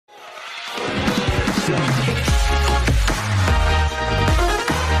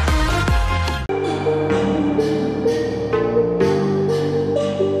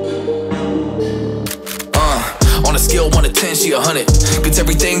10, she 100. Gets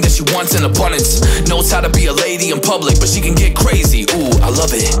everything that she wants in abundance. Knows how to be a lady in public, but she can get crazy. Ooh, I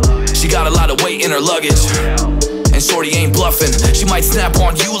love it. She got a lot of weight in her luggage, and shorty ain't bluffing. She might snap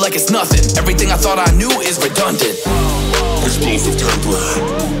on you like it's nothing. Everything I thought I knew is redundant. Explosive temper,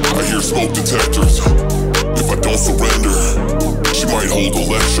 I hear smoke detectors. If I don't surrender, she might hold a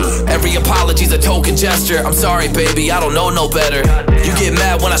lecture. Every apology's a token gesture. I'm sorry, baby, I don't know no better. You get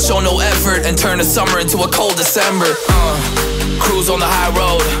mad when I show no effort and turn the summer into a cold December. Cruise on the high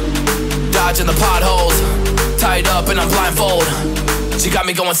road, dodging the potholes, tied up and I'm blindfold. She got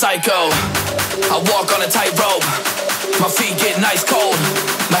me going psycho. I walk on a tightrope, my feet getting ice cold,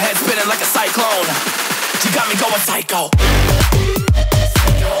 my head spinning like a cyclone. She got me going psycho.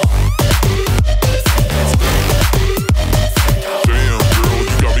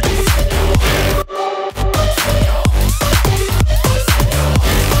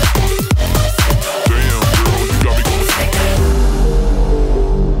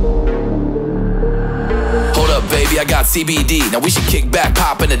 Baby, I got CBD. Now we should kick back,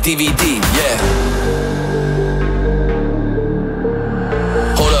 pop in a DVD, yeah.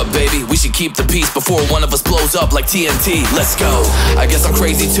 Hold up, baby, we should keep the peace before one of us blows up like TNT. Let's go. I guess I'm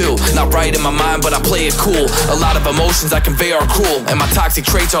crazy too. Not right in my mind, but I play it cool. A lot of emotions I convey are cruel, and my toxic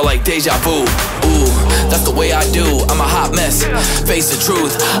traits are like deja vu. Ooh, that's the way I do. I'm a hot mess, face the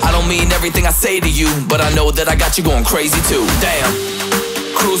truth. I don't mean everything I say to you, but I know that I got you going crazy too. Damn.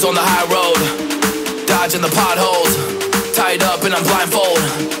 Cruise on the high road, dodging the potholes, tied up and I'm blindfold.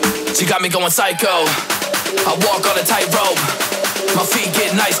 She got me going psycho. I walk on a tightrope, my feet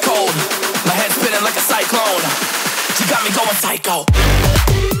getting ice cold, my head spinning like a cyclone. She got me going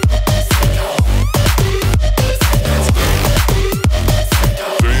psycho.